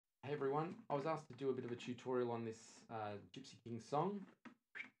Hey everyone, I was asked to do a bit of a tutorial on this Gypsy King song,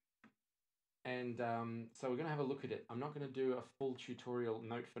 and so we're going to have a look at it. I'm not going to do a full tutorial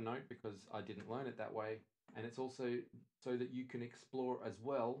note for note because I didn't learn it that way, and it's also so that you can explore as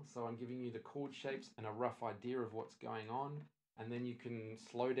well. So I'm giving you the chord shapes and a rough idea of what's going on, and then you can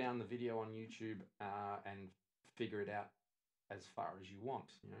slow down the video on YouTube and figure it out as far as you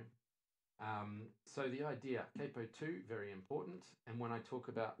want, you know. So the idea, capo 2, very important. And when I talk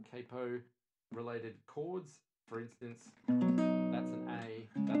about capo related chords, for instance, that's an A,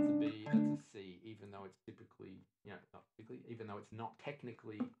 that's a B, that's a C, even though it's typically, not typically, even though it's not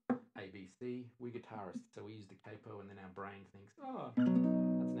technically A, B, C, we're guitarists, so we use the capo and then our brain thinks, oh,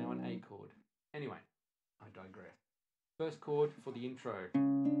 that's now an A chord. Anyway, I digress. First chord for the intro.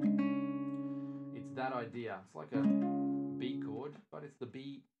 It's that idea. It's like a B chord, but it's the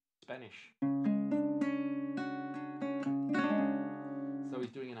B Spanish. So he's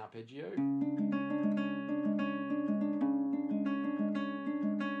doing an arpeggio.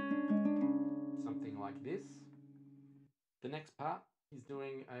 Something like this. The next part, he's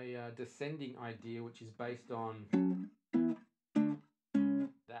doing a descending idea, which is based on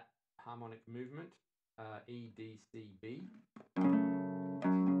that harmonic movement, E, D, C, B.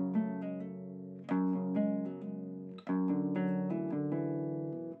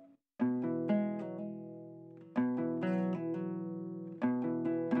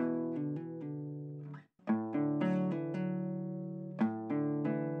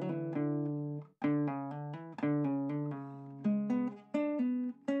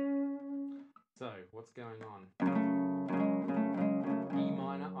 So, what's going on? E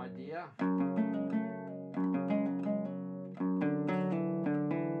minor idea.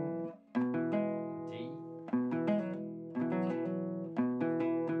 D. To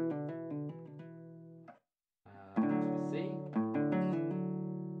C.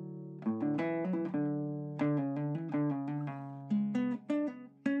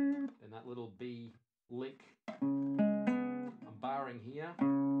 And that little B lick. I'm barring here.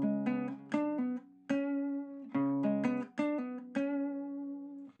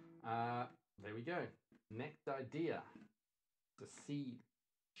 There we go. Next idea. It's a C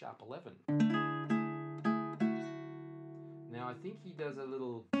sharp 11. Now I think he does a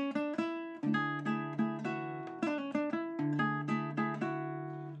little.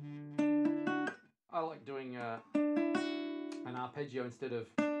 I like doing an arpeggio instead of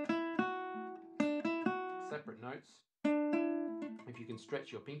separate notes. If you can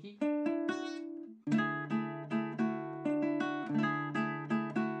stretch your pinky. And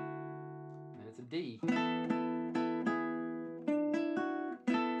it's a D.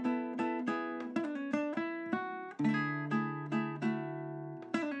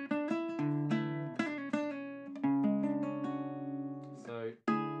 So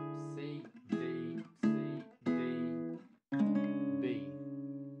C, D, C, D, B.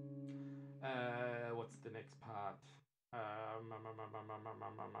 What's the next part?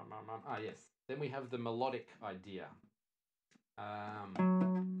 Yes. Then we have the melodic idea.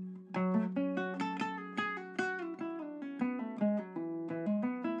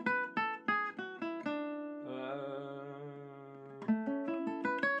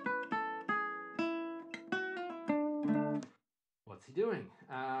 What's he doing?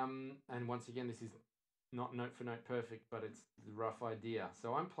 And once again, this is not note for note perfect, but it's the rough idea.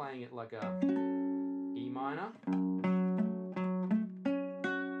 So I'm playing it like a E minor.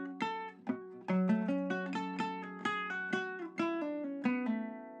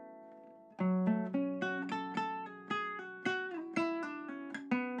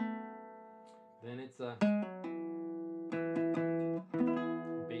 Then it's a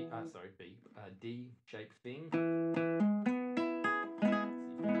D shaped thing. Once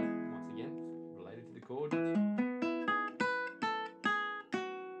again, related to the chord.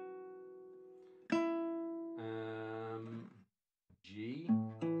 G.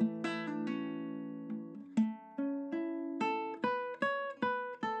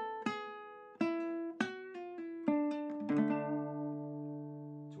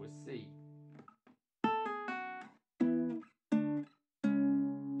 To a C.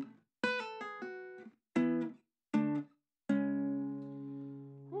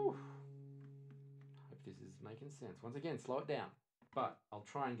 Whew. Hope this is making sense. Once again, slow it down, but I'll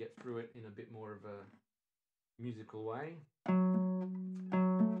try and get through it in a bit more of a musical way.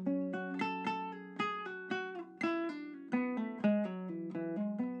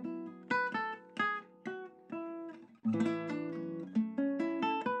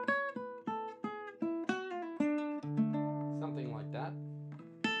 Something like that.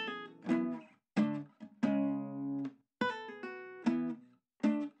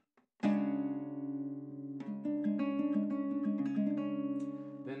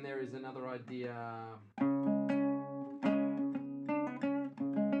 idea.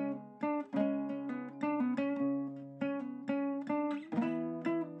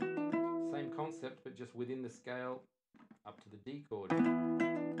 Same concept, but just within the scale up to the D chord.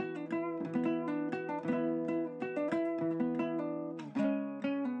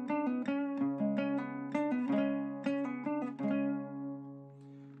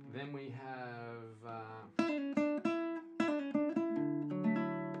 Then we have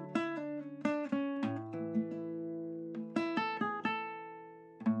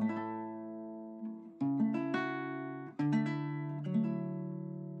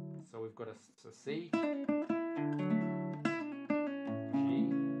so we've got a C, G,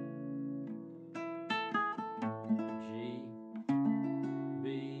 G,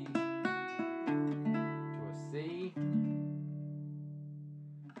 B, to a C,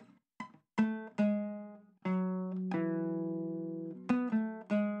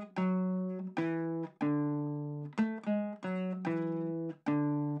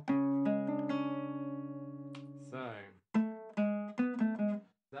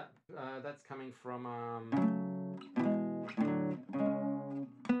 so that's coming from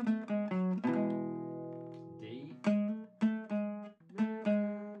D,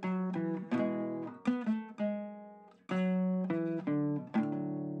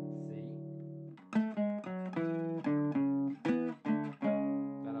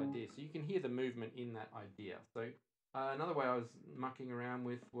 that idea. So you can hear the movement in that idea. So another way I was mucking around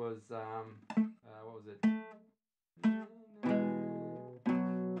with was what was it?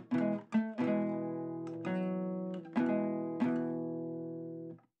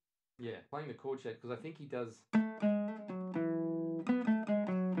 Yeah, playing the chord shape, because I think he does. Not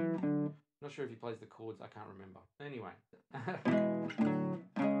sure if he plays the chords, I can't remember. Anyway, that's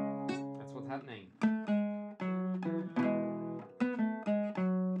what's happening.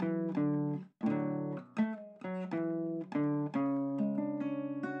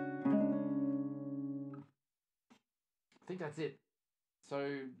 I think that's it.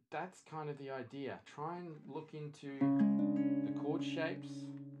 So that's kind of the idea. Try and look into the chord shapes.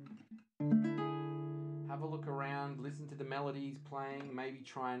 Have a look around, listen to the melodies playing, maybe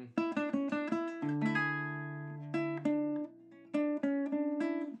try and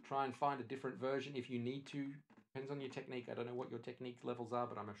find a different version if you need to. Depends on your technique. I don't know what your technique levels are,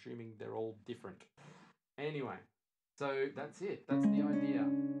 but I'm assuming they're all different. Anyway, so that's it. That's the idea.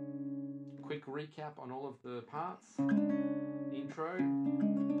 Quick recap on all of the parts. Intro.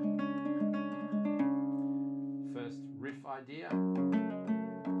 First riff idea.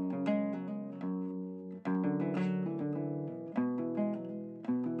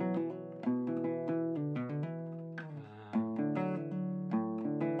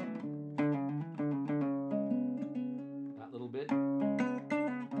 That little bit. Then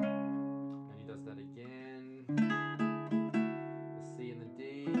he does that again. The C and the D.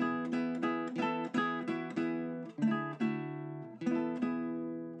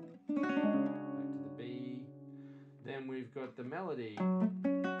 Back to the B. Then we've got the melody.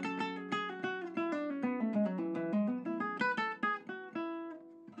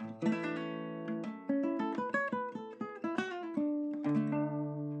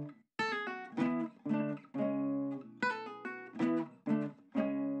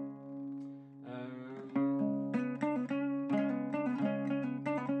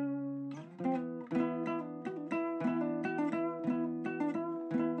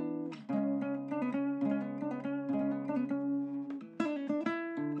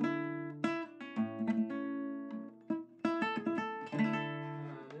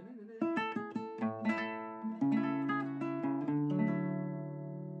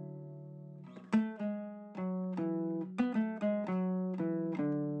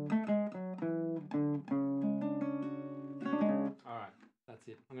 Alright, that's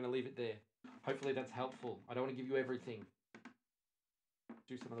it. I'm going to leave it there. Hopefully that's helpful. I don't want to give you everything.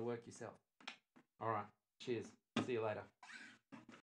 Do some of the work yourself. Alright, cheers. See you later.